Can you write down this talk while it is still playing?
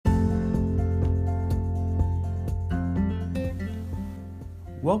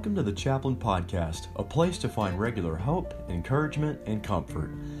Welcome to the Chaplain Podcast, a place to find regular hope, encouragement, and comfort.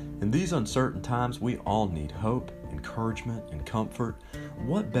 In these uncertain times, we all need hope, encouragement, and comfort.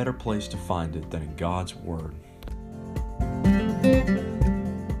 What better place to find it than in God's Word?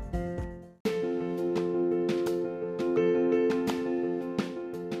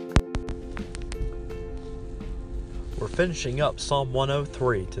 We're finishing up Psalm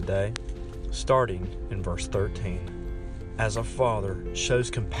 103 today, starting in verse 13. As a father shows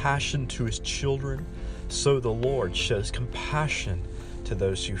compassion to his children, so the Lord shows compassion to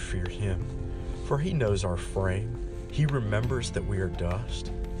those who fear him. For he knows our frame. He remembers that we are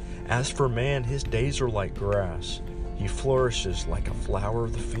dust. As for man, his days are like grass. He flourishes like a flower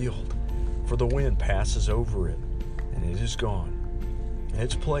of the field. For the wind passes over it, and it is gone, and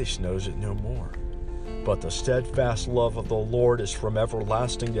its place knows it no more. But the steadfast love of the Lord is from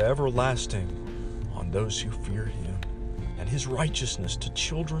everlasting to everlasting on those who fear him, and his righteousness to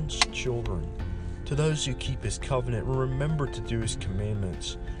children's children, to those who keep his covenant and remember to do his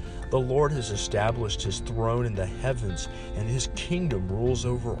commandments. The Lord has established his throne in the heavens, and his kingdom rules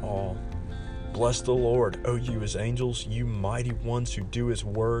over all. Bless the Lord, O you his angels, you mighty ones who do his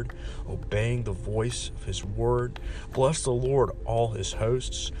word, obeying the voice of his word. Bless the Lord, all his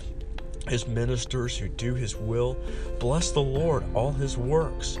hosts, his ministers who do his will. Bless the Lord, all his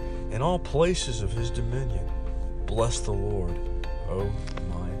works, and all places of his dominion. Bless the Lord, O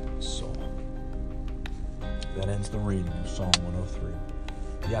my soul. That ends the reading of Psalm 103.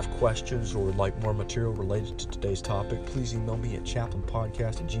 If you have questions or would like more material related to today's topic, please email me at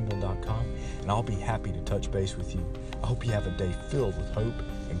chaplainpodcast@gmail.com, and I'll be happy to touch base with you. I hope you have a day filled with hope,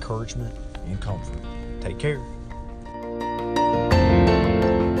 encouragement, and comfort. Take care.